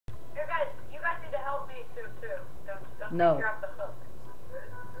No. Grab the hook.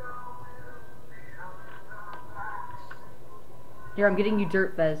 Here, I'm getting you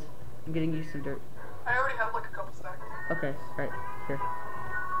dirt, Fez. I'm getting you some dirt. I already have like a couple stacks. Okay, right, here.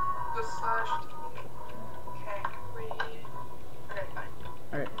 The slash can't read. Okay, fine.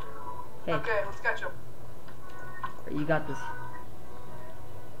 Alright. Hey, Okay, let's catch him. you got this.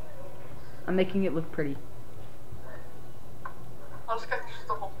 I'm making it look pretty. I'll just catch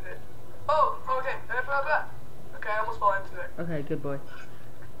the whole pit. Oh, okay. Okay, I almost fell into it. Okay, good boy.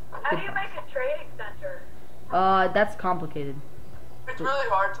 How do you make a trading center? That's complicated. It's really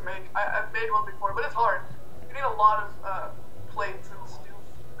hard to make. I've made one before, but it's hard. You need a lot of plates and steel.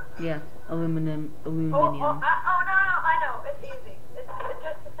 Yeah, aluminum. Oh, no, I know. It's easy. It's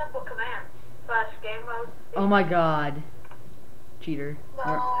just a simple command. / game mode. Oh my god. Cheater.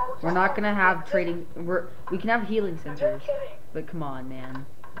 No, We're not gonna have trading. We can have healing I'm sensors. just kidding. But come on, man.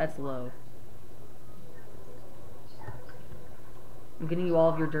 That's low. I'm getting you all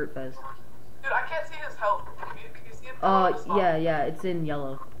of your dirt, Fez. Dude, I can't see his health. Can you see it? Yeah, it's in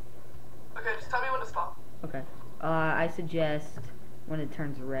yellow. Okay, just tell me when to stop. Okay. I suggest when it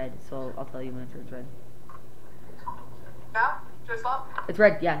turns red, so I'll tell you when it turns red. Now? Should I stop? It's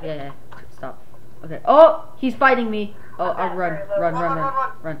red, yeah. Stop. Okay. Oh, he's fighting me. Oh, I'll run. Run.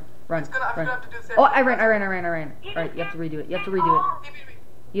 Run. I'm gonna have to do the same. Oh, I ran. Alright, you have to redo it. He beat me.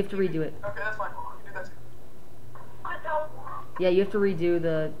 You have to redo it. Okay, that's fine. You do that too. Yeah, you have to redo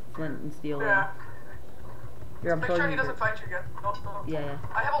the flint and steel. Yeah. Here, I'm Make showing sure you he doesn't dirt. fight you again. No. Yeah.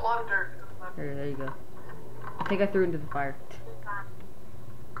 I have a lot of dirt. It doesn't matter. Here, there you go. I think I threw it into the fire.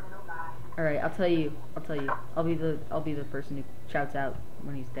 Alright, I'll tell you. I'll be the person who shouts out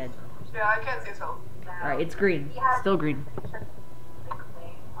when he's dead. Yeah, I can't see his health. Alright, it's green. Still green.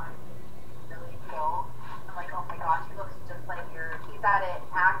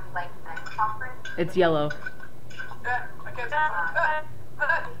 It's yellow. Yeah, I can't see.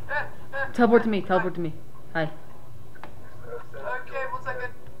 Teleport to me. Hi. Okay, 1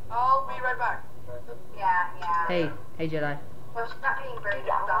 second. I'll be right back. Yeah. Hey Jedi. Well, she's not being very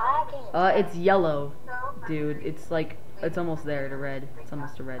good. It's yellow, dude. It's almost there to red. It's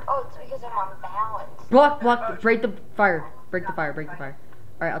almost to red. Oh, it's because I'm on balance. Block. Break the fire.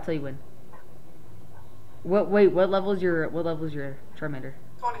 Alright, I'll tell you when. Wait, what level is your Charmander?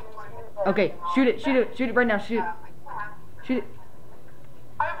 20. Okay, shoot it right now. Shoot it.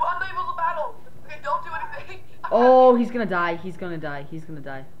 I have unable to battle. Okay, don't do anything. Oh, he's gonna die.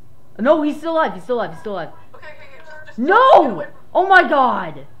 No, he's still alive. Okay, just No! Oh my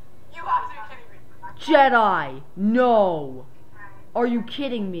god! You have to be kidding me. Jedi! No! Are you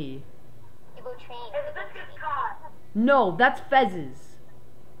kidding me? No, that's Fez's.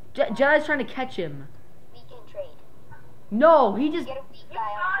 Jedi's trying to catch him. We can trade. No, he just... Get a weak guy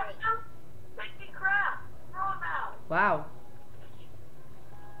on trade.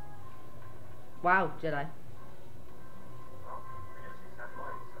 Wow, Jedi.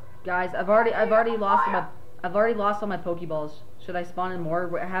 Guys, I've already lost all my Pokeballs. Should I spawn in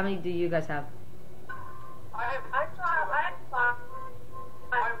more? How many do you guys have? I have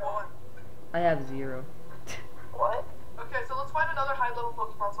one. I have 0. What? Okay, so let's find another high level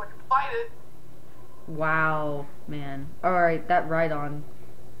Pokemon so I can fight it. Wow, man. Alright, that Rhydon.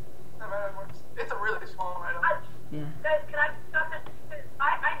 That Rhydon works. It's a really small Rhydon. Yeah. Guys, can I stuff it?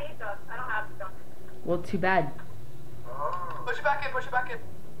 I need stuff. I don't have stuff. Well, too bad. Push it back in.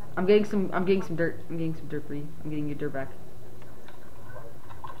 I'm getting some dirt. I'm getting some dirt for you. I'm getting your dirt back.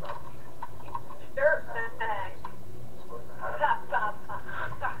 Dirt bag.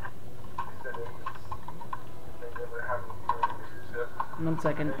 1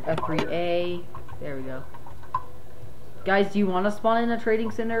 second. F3A. There we go. Guys, do you want to spawn in a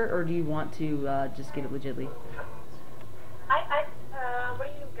trading center, or do you want to just get it legitly? What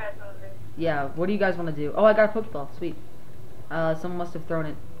do you guys want to do? Yeah, what do you guys want to do? Oh, I got a Pokeball. Sweet. Someone must have thrown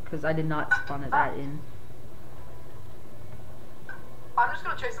it, because I did not spawn it that in. I'm just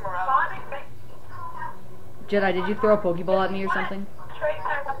gonna chase him around. Jedi, did you throw a Pokeball at me or something?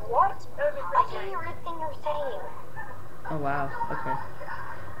 What? I can hear everything you're saying. Oh, wow. Okay.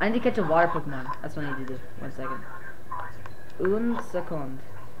 I need to catch a water Pokemon. That's what I need to do. 1 second. 1 second.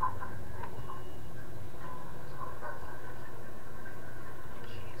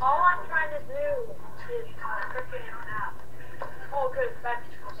 All I'm trying to do is freaking oh, good, back to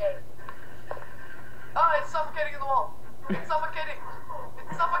the day. Oh, it's suffocating in the wall. It's suffocating.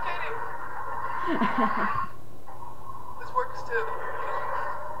 This works too.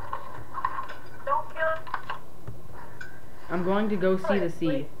 Don't kill it. I'm going to go see the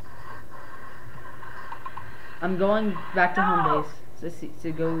sea. I'm going back to home base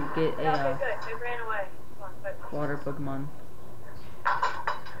to go get a. Okay, good. They ran away. Come on. Water Pokemon.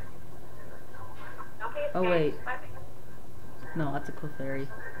 Don't be Oh, scared. wait. Fight me. No, that's a Clefairy.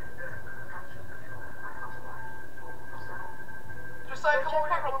 Josiah, come over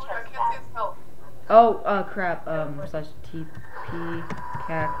here, come over here. I can't see his health. Oh, crap. Slash TP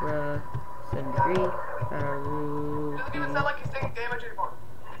Kakra 73. He doesn't even sound like he's taking damage anymore.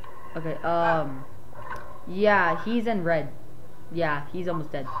 Okay, yeah, he's in red. Yeah, he's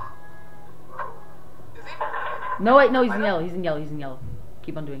almost dead. Is he? No, wait, no, he's in yellow. He's in yellow. He's in yellow.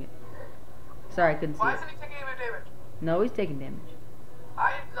 Keep on doing it. Sorry, I couldn't see Why it. isn't he taking any damage? No, he's taking damage.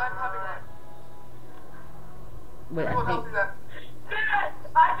 I'm having that. Wait, What I health think. is that? Yes,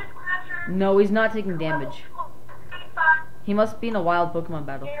 I just grabbed your No, he's not taking damage. He must be in a wild Pokemon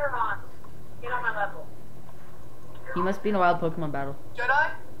battle. LAIRONS. Get on my level. He must be in a wild Pokemon battle.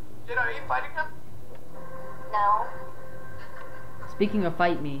 Jedi? Jedi, are you fighting him? No. Speaking of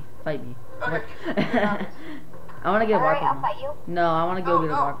fight me. Okay. I want to get a water Alright, I'll Pokemon. fight you. No, I want to go get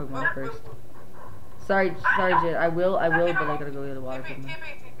a water no, Pokemon first. Sorry, Jit. I will, but I gotta go get a water Pokemon. TP.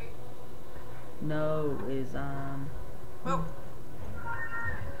 No is Move.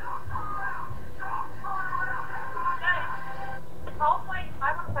 I'll fight.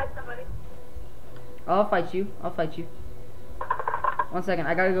 I want to fight somebody. I'll fight you. I'll fight you. 1 second.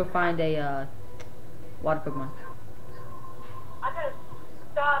 I gotta go find a water Pokemon. I gotta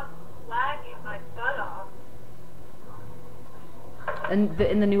stop lagging my butt off. And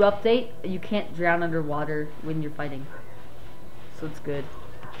in the new update, you can't drown underwater when you're fighting. So it's good.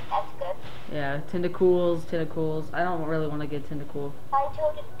 That's good. Yeah, Tentacools. I don't really want to get Tentacool. I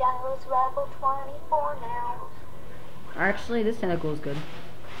told you Dallas Rebel 24 now. Actually, this Tentacool is good.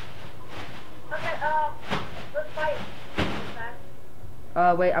 Okay, let's fight.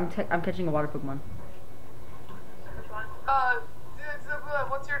 Wait, I'm catching a water Pokemon. Which one?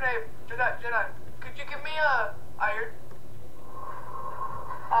 What's your name? Jedi. Could you give me a iron?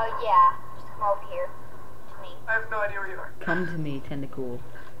 Oh, yeah. Just come over here to me. I have no idea where you are. Come to me, Tentacool.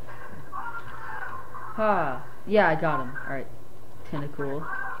 Ha. Yeah, I got him. Alright. Tentacool.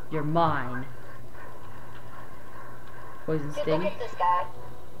 You're mine. Poison Dude, Sting. look at this guy.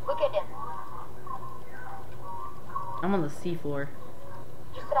 Look at him. I'm on the seafloor.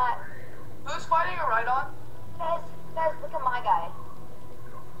 Just that. Who's fighting a Rhydon? Guys, look at my guy.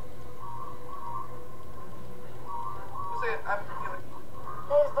 Who's it? I'm healing.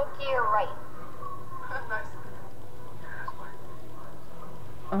 Guys, look to your right. Nice.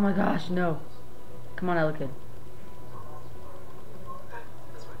 Oh my gosh, no. Come on, Elekid.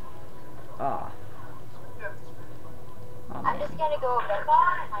 This way. Ah. Yeah, this way. Oh, I'm man. just gonna go over there.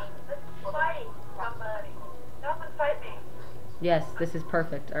 Let's fight somebody. Someone fight me. Yes, this is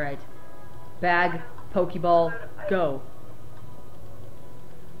perfect. Alright. Bag, Pokeball, go.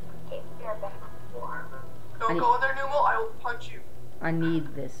 Okay, be right back. Don't go in there, Numo. I will punch you. I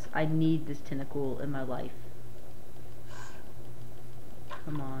need this. I need this Tentacool in my life.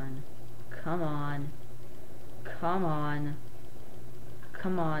 Come on. Come on. Come on.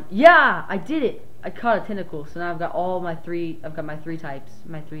 Come on. Yeah! I did it! I caught a Tentacool. So now I've got my three types.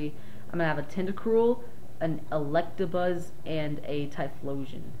 I'm gonna have a Tentacruel, an Electabuzz, and a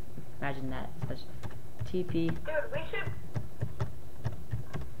Typhlosion. Imagine that. TP. Dude, we should...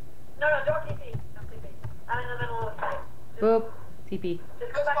 No, don't TP. Don't TP. I'm in the middle of a fight. Boop. TP.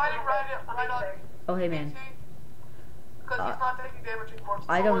 Just Who's go back fighting to the Rhydon? fight. Oh, hey, man. Because he's not taking damage anymore. So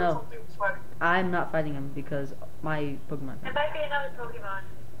I don't know. something was fighting. I'm not fighting him because my Pokemon. It might be another Pokemon.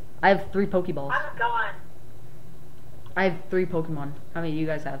 I have 3 Pokeballs. I'm gone. I have 3 Pokemon. How many do you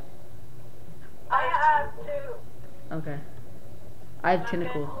guys have? I have 2. Okay. I have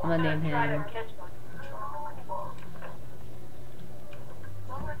Tentacool. I'm gonna name Try to him. catch one.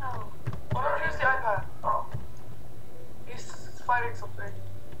 Why don't you use the iPad? Oh. He's fighting something.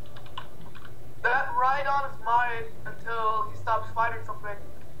 That Rhydon is mine until he stops fighting something.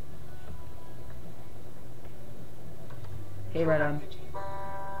 Hey, right on.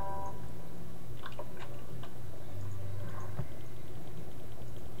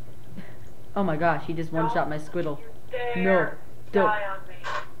 Oh my gosh, he just one-shot my Squirtle. Dare No, don't. die on me.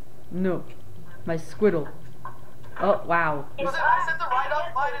 No. My Squirtle. Oh, wow. Listen, I said the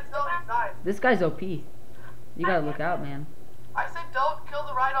Rhydon's mine until he dies. This guy's OP. You gotta look out, man. I said don't kill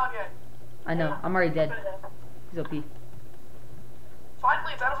the Rhydon yet. I know, I'm already dead. He's OP.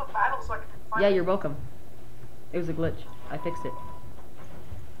 Finally, it's out of a battle so I can find Yeah, you're welcome. It was a glitch. I fixed it.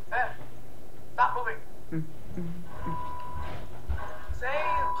 Stop moving. Zane,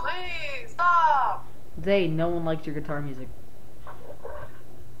 please, stop! Zay, no one likes your guitar music.